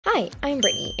Hi, I'm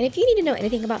Brittany, and if you need to know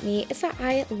anything about me, it's that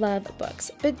I love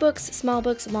books. Big books, small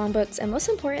books, long books, and most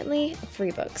importantly,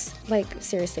 free books. Like,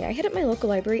 seriously, I hit up my local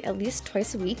library at least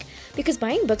twice a week because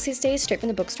buying books these days straight from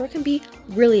the bookstore can be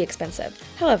really expensive.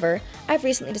 However, I've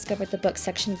recently discovered the book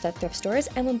sections at thrift stores,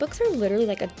 and when books are literally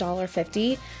like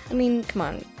 $1.50, I mean, come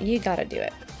on, you gotta do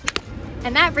it.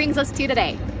 And that brings us to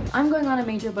today. I'm going on a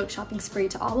major book shopping spree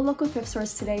to all the local thrift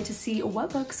stores today to see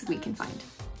what books we can find.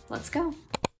 Let's go.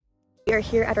 We are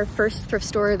here at our first thrift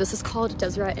store. This is called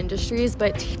Deseret Industries,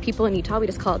 but people in Utah, we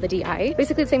just call it the DI.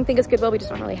 Basically the same thing as Goodwill, we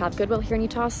just don't really have Goodwill here in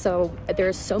Utah, so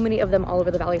there's so many of them all over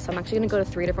the valley, so I'm actually gonna go to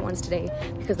 3 different ones today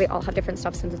because they all have different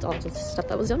stuff since it's all just stuff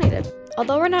that was donated.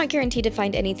 Although we're not guaranteed to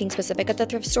find anything specific at the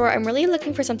thrift store, I'm really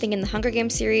looking for something in the Hunger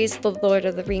Games series, the Lord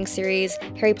of the Rings series,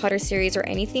 Harry Potter series, or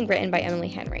anything written by Emily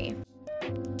Henry.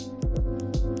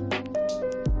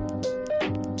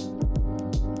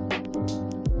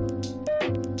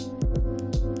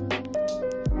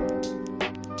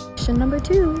 Number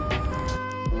 2.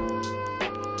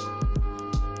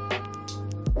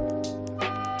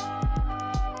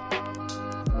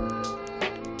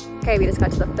 Okay, we just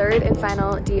got to the 3rd and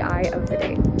final DI of the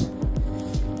day.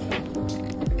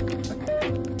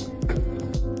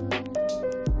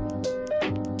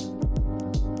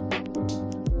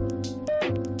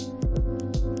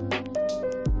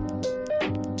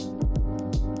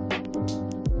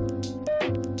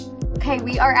 Okay,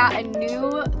 we are at a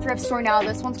new thrift store now.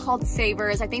 This one's called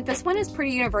Savers. I think this one is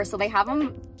pretty universal. They have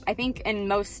them, I think, in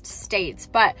most states.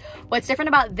 But what's different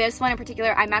about this one in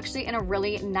particular, I'm actually in a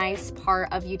really nice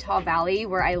part of Utah Valley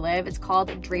where I live. It's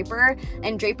called Draper,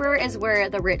 and Draper is where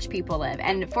the rich people live.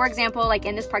 And for example, like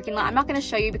in this parking lot, I'm not gonna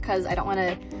show you because I don't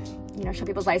wanna, you know, show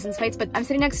people's license plates, but I'm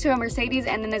sitting next to a Mercedes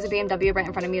and then there's a BMW right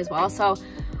in front of me as well. So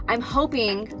I'm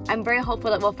very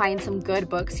hopeful that we'll find some good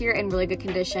books here in really good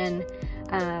condition.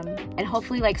 And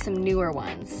hopefully like some newer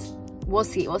ones. We'll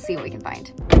see what we can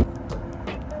find.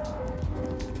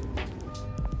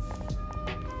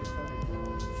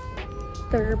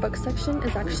 Their book section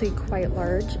is actually quite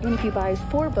large, and if you buy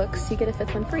 4 books, you get a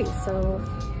 5th one free, so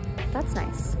that's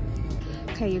nice.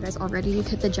 Okay, you guys already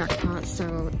hit the jackpot,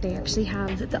 so they actually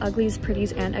have the Uglies,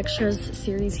 Pretties, and Extras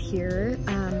series here.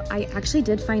 I actually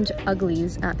did find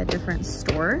Uglies at a different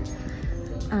store,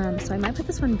 so I might put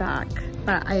this one back.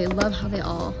 But I love how they're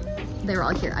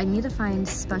all here. I need to find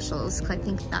specials because I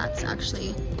think that's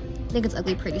actually, I think it's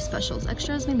Ugly Pretty specials.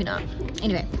 Extras, maybe not.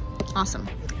 Anyway, awesome.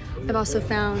 I've also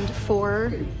found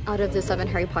 4 out of the 7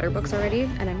 Harry Potter books already,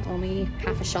 and I'm only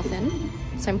half a shelf in,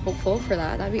 so I'm hopeful for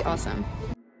that. That'd be awesome.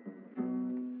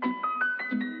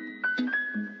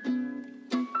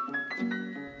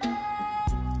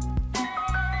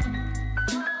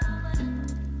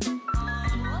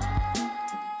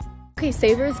 Okay,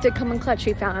 Savers did come in clutch.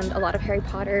 We found a lot of Harry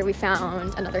Potter. We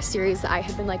found another series that I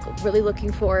had been like really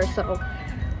looking for, so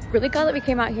really glad that we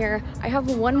came out here. I have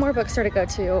one more bookstore to go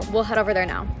to. We'll head over there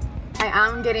now. I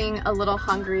am getting a little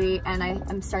hungry, and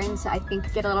I'm starting to, I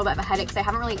think, get a little bit of a headache because I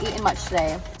haven't really eaten much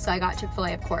today. So I got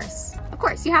Chick-fil-A, of course. Of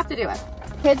course, you have to do it.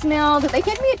 Kids meal, did they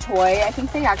give me a toy? I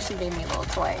think they actually gave me a little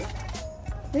toy.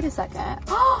 Wait a second.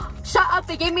 Oh, shut up,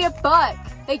 they gave me a book.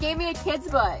 They gave me a kid's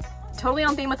book. Totally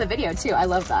on theme with the video too. I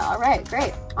love that. All right,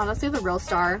 great. Honestly, the real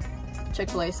star,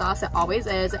 Chick-fil-A sauce. It always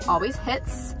is. It always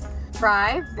hits.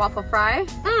 Fry, waffle fry.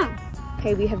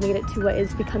 Okay, we have made it to what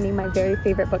is becoming my very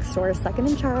favorite bookstore, 2nd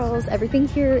and Charles. Everything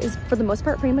here is for the most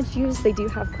part pretty much used. They do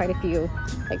have quite a few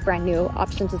like brand new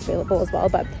options available as well,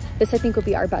 but this I think will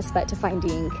be our best bet to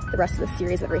finding the rest of the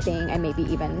series of everything and maybe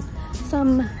even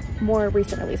some more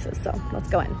recent releases. So let's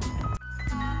go in.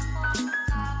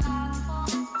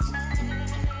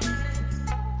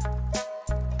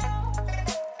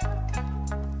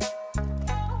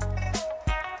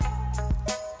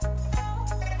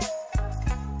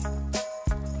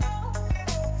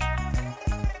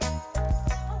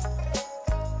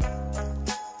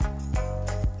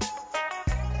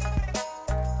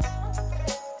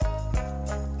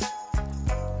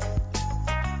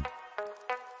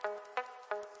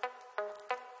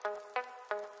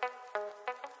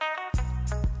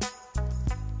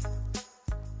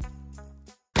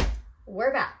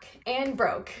 We're back and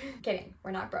broke. Kidding,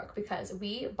 we're not broke because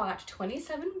we bought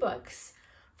 27 books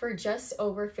for just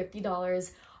over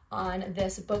 $50 on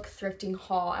this book thrifting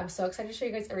haul. I'm so excited to show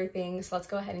you guys everything, so let's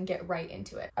go ahead and get right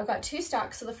into it. I've got 2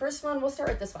 stocks, so the first one, we'll start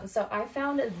with this one. So I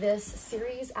found this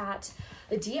series at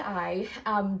the DI.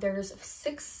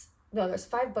 There's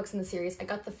 5 books in the series. I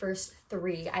got the first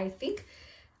 3.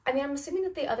 I'm assuming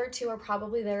that the other 2 are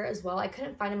probably there as well. I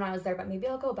couldn't find them when I was there, but maybe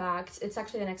I'll go back. It's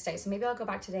actually the next day, so maybe I'll go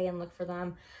back today and look for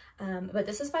them. But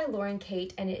this is by Lauren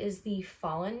Kate, and it is the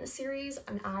Fallen series,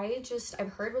 and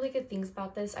I've heard really good things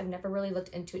about this. I've never really looked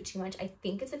into it too much. I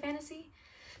think it's a fantasy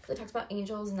because it talks about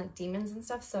angels and like demons and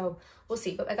stuff, so we'll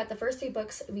see. But I got the first 3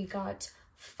 books. We got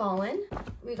Fallen,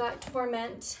 we got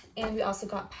Torment, and we also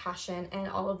got Passion, and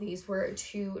all of these were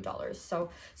 $2,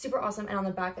 so super awesome. And on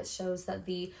the back it shows that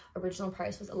the original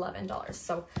price was $11,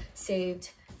 so saved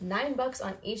 $9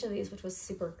 on each of these, which was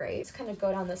super great. Let's kind of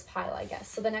go down this pile, I guess.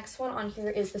 So the next one on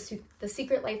here is The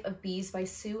Secret Life of Bees by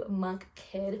Sue Monk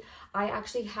Kidd. I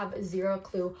actually have zero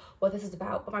clue what this is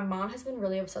about, but my mom has been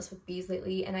really obsessed with bees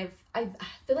lately, and I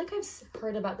feel like I've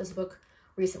heard about this book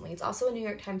recently. It's also a New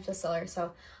York Times bestseller,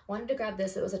 so wanted to grab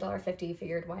this. It was $1.50,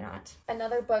 figured why not.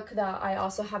 Another book that I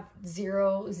also have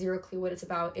zero clue what it's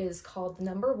about is called The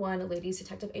No. 1 Ladies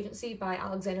Detective Agency by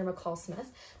Alexander McCall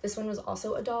Smith. This one was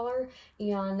also $1,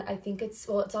 and I think it's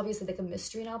obviously like a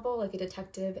mystery novel, like a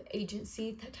detective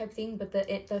agency type thing, but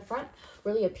the front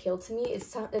really appealed to me.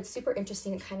 It's super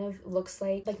interesting. It kind of looks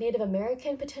like Native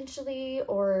American potentially,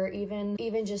 or even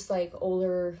just like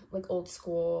older, like old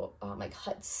school like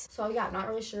huts. So yeah, not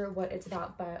really sure what it's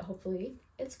about, but hopefully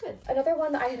it's good. Another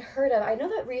one that I had heard of, I know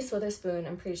that Reese Witherspoon,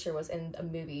 I'm pretty sure, was in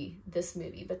this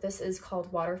movie, but this is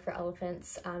called Water for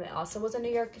Elephants. It also was a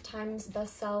New York Times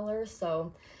bestseller,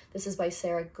 so this is by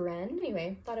Sarah Gren.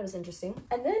 Anyway, thought it was interesting.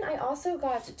 And then I also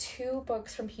got 2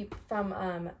 books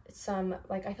from some,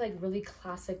 like, I feel like really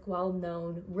classic,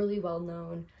 really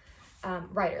well-known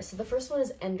writers. So the first one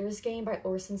is Ender's Game by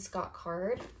Orson Scott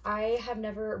Card. I have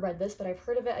never read this, but I've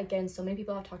heard of it. Again, so many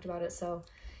people have talked about it, so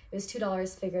it was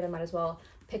 $2, figured I might as well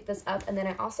pick this up. And then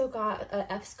I also got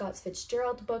a F. Scott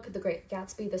Fitzgerald book, The Great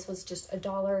Gatsby. This was just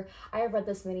 $1. I have read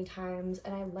this many times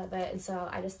and I love it, and so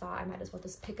I just thought I might as well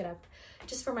just pick it up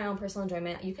just for my own personal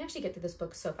enjoyment. You can actually get through this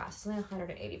book so fast. It's only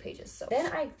 180 pages. So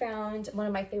then I found one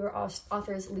of my favorite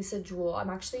authors, Lisa Jewell. Am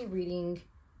I reading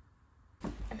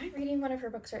one of her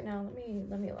books right now?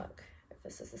 Let me look if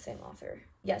this is the same author.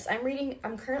 Yes,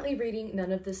 I'm currently reading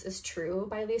None of This Is True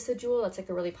by Lisa Jewell. It's like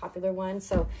a really popular one.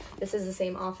 So this is the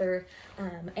same author,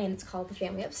 and it's called The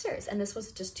Family Upstairs, and this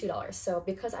was just $2. So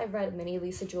because I've read many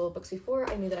Lisa Jewell books before,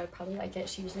 I knew that I would probably like it.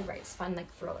 She usually writes fun,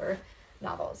 like, thriller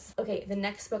novels. Okay, the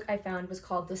next book I found was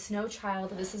called The Snow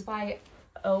Child. This is by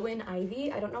Owen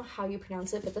Ivy. I don't know how you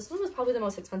pronounce it, but this one was probably the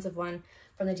most expensive one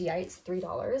from the DI. It's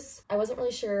 $3. I wasn't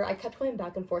really sure. I kept going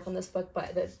back and forth on this book,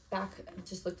 but the back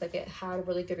just looked like it had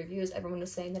really good reviews. Everyone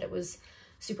was saying that it was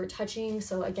super touching.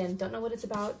 So again, don't know what it's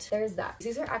about. There's that.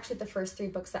 These are actually the first 3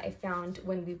 books that I found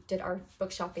when we did our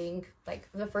book shopping, like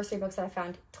the first 3 books that I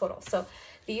found total. So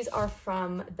these are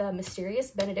from the Mysterious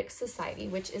Benedict Society,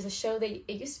 which is a show that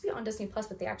it used to be on Disney Plus,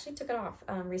 but they actually took it off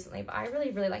recently, but I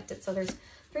really liked it. So there's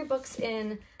 3 books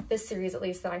in this series, at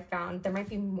least, that I found. There might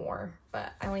be more,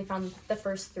 but I only found the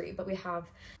first 3. But we have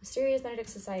Mysterious Benedict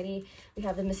Society, we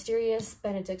have the Mysterious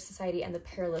Benedict Society and the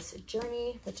Perilous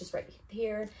Journey, which is right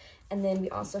here, and then we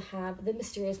also have the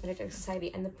Mysterious Benedict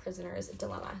Society and the Prisoner's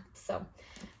Dilemma. So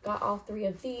got all 3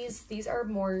 of these. These are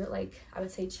more like, I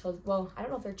would say, well, I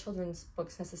don't know if they're children's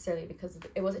books necessarily because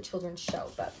it was a children's show,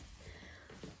 but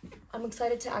I'm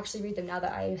excited to actually read them now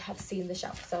that I have seen the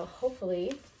show. So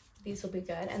hopefully these will be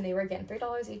good. And they were, again,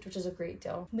 $3 each, which is a great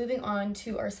deal. Moving on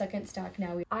to our second stack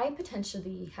now. I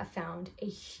potentially have found a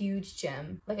huge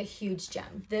gem, like a huge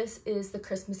gem. This is The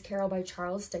Christmas Carol by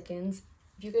Charles Dickens.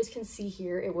 If you guys can see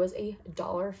here, it was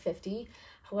 $1.50.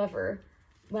 However,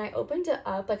 when I opened it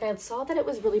up, like, I saw that it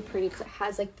was really pretty because it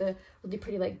has like the really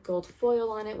pretty like gold foil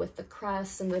on it with the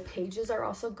crest, and the pages are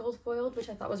also gold foiled, which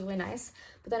I thought was really nice.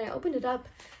 But then I opened it up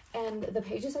and the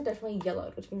pages are definitely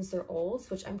yellowed, which means they're old,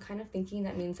 which I'm kind of thinking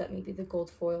that means that maybe the gold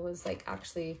foil is like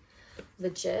actually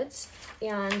legit.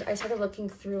 And I started looking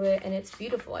through it and it's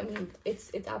beautiful. I mean,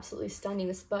 it's absolutely stunning,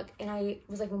 this book. And I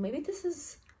was like, well, maybe this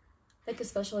is like a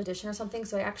special edition or something.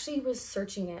 So I actually was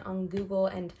searching it on Google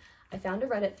and I found a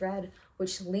Reddit thread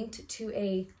which linked to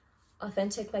a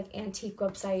authentic like antique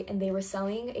website, and they were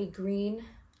selling a green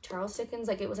Charles Dickens,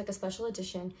 like it was like a special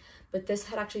edition, but this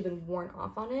had actually been worn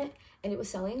off on it and it was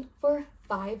selling for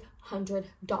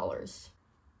 $500.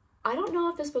 I don't know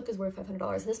if this book is worth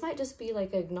 $500. This might just be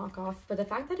like a knockoff, but the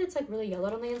fact that it's like really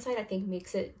yellowed on the inside, I think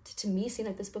makes it, to me, seem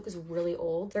like this book is really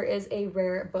old. There is a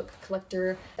rare book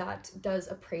collector that does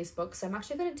appraise books, so I'm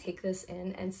actually going to take this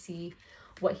in and see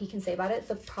what he can say about it.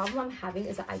 The problem I'm having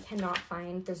is that I cannot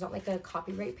find, there's not like a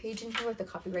copyright page in here with the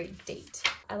copyright date.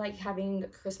 I like having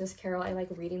Christmas Carol. I like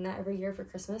reading that every year for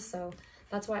Christmas, so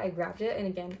that's why I grabbed it. And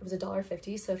again, it was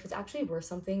 $1.50, so if it's actually worth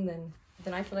something, then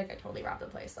I feel like I totally robbed the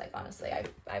place. Like, honestly,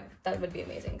 that would be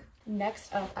amazing.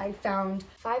 Next up, I found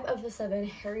 5 of the 7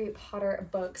 Harry Potter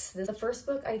books. The first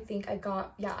book I think I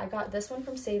got, I got this one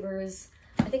from Savers.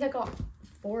 I think I got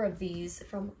 4 of these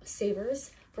from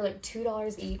Savers for like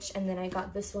 $2 each, and then I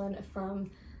got this one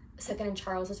from Second and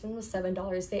Charles. This one was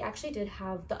 $7. They actually did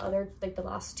have the other, like the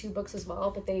last 2 books as well,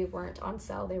 but they weren't on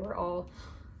sale. They were all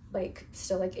like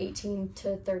still like $18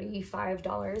 to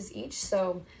 $35 each.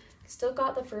 So still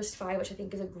got the first 5, which I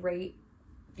think is a great,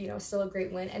 you know, still a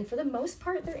great win. And for the most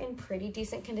part, they're in pretty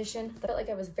decent condition. I felt like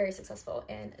I was very successful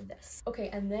in this. Okay,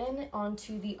 and then on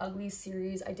to the Uglies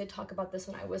series. I did talk about this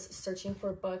when I was searching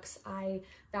for books. I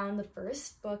found the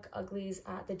first book, Uglies,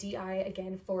 at the DI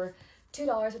again for $2,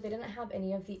 but they didn't have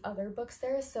any of the other books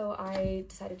there, so I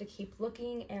decided to keep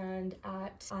looking. And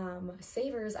at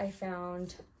Savers, I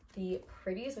found The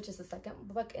Pretties, which is the second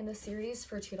book in the series,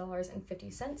 for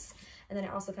 $2.50. And then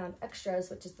I also found Extras,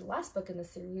 which is the last book in the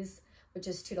series, which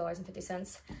is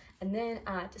 $2.50. And then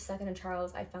at Second and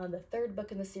Charles, I found the third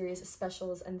book in the series,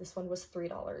 Specials, and this one was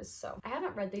 $3. So I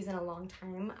haven't read these in a long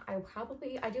time. I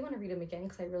do want to read them again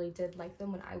because I really did like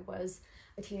them when I was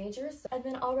a teenager. And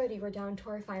then already we're down to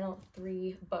our final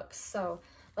 3 books. So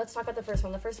let's talk about the first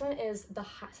one. The first one is The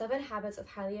 7 Habits of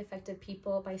Highly Effective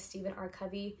People by Stephen R.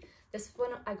 Covey. This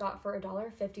one I got for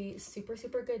 $1.50,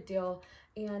 super good deal.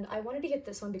 And I wanted to get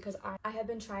this one because I have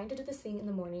been trying to do this thing in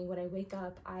the morning. When I wake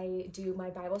up, I do my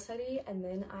Bible study, and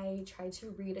then I try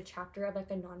to read a chapter of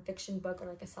like a nonfiction book or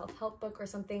like a self-help book or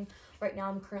something. Right now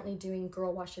I'm currently doing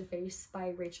Girl Wash Your Face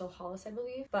by Rachel Hollis, I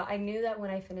believe. But I knew that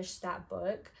when I finished that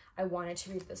book, I wanted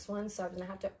to read this one, so I'm gonna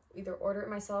have to either order it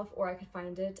myself or I could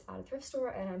find it at a thrift store,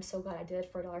 and I'm so glad I did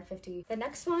for $1.50. The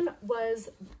next one was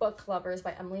Book Lovers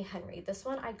by Emily Henry. This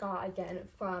one I got again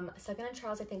from Second and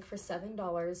Charles, I think for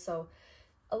 $7, so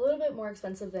a little bit more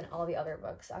expensive than all the other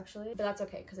books actually, but that's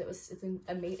okay because it's in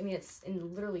amazing. I mean, it's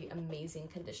in literally amazing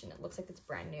condition. It looks like it's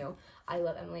brand new. I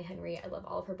love Emily Henry. I love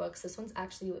all of her books. This one's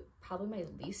actually probably my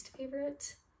least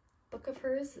favorite book of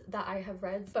hers that I have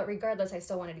read, but regardless, I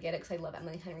still wanted to get it because I love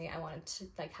Emily Henry. I wanted to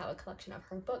like have a collection of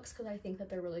her books because I think that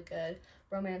they're really good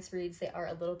romance reads. They are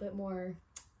a little bit more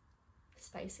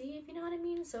spicy, if you know what I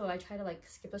mean, so I try to like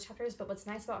skip those chapters. But what's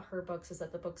nice about her books is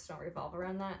that the books don't revolve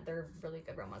around that. They're really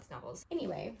good romance novels.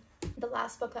 Anyway, the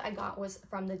last book that I got was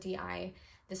from the DI.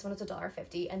 This one is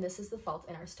 $1.50, and this is The Fault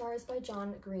in Our Stars by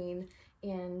John Green.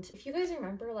 And if you guys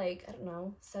remember, like, I don't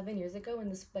know, 7 years ago when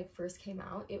this like first came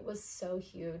out, it was so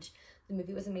huge. The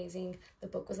movie was amazing, the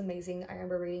book was amazing. I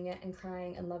remember reading it and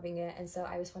crying and loving it, and so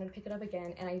I just wanted to pick it up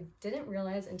again. And I didn't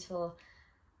realize until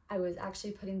I was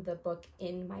actually putting the book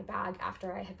in my bag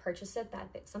after I had purchased it that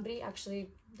somebody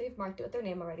actually, they've marked it with their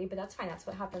name already, but that's fine. That's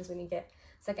what happens when you get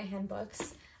secondhand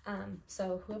books.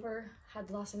 So whoever had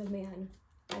the Lost Name of Man,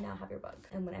 I now have your book.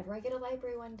 And whenever I get a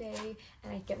library one day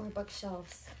and I get more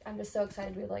bookshelves, I'm just so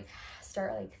excited to like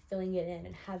start like filling it in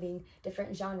and having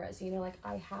different genres. You know, like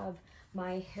I have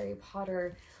my Harry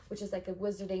Potter, which is like a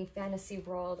wizarding fantasy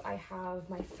world. I have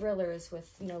my thrillers with,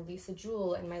 you know, Lisa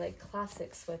Jewell, and my like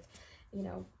classics with, you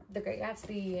know, The Great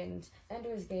Gatsby and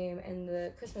Ender's Game and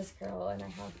The Christmas Carol, and I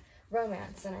have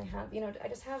romance, and I have, you know,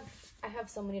 I have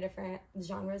so many different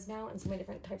genres now and so many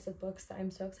different types of books that I'm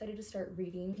so excited to start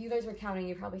reading. If you guys were counting,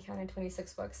 you probably counted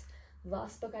 26 books. The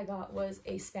last book I got was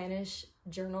a Spanish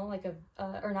journal, like a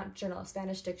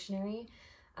Spanish dictionary,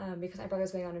 because my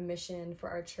brother's going on a mission for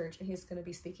our church and he's going to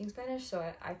be speaking Spanish, so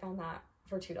I found that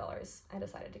for $2. I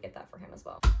decided to get that for him as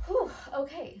well. Whew,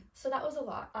 okay, so that was a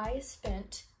lot. I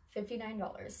spent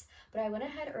 $59, but I went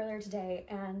ahead earlier today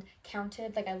and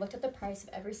counted, like I looked at the price of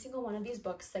every single one of these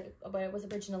books, like what it was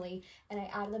originally, and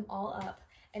I added them all up,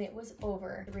 and it was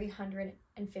over $350.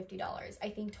 I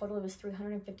think total it was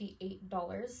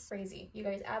 $358. Crazy. You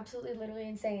guys, absolutely literally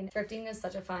insane. Thrifting is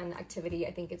such a fun activity.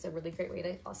 I think it's a really great way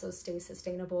to also stay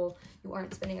sustainable. You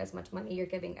aren't spending as much money. You're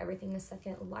giving everything a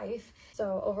second life.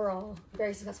 So overall,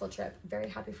 very successful trip. Very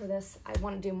happy for this. I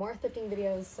want to do more thrifting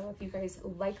videos. So if you guys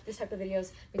like this type of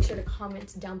videos, make sure to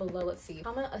comment down below. Let's see.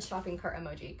 Comment a shopping cart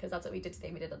emoji because that's what we did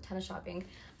today. We did a ton of shopping.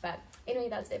 But anyway,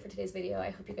 that's it for today's video.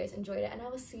 I hope you guys enjoyed it, and I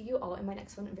will see you all in my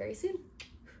next one very soon.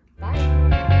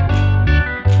 Bye.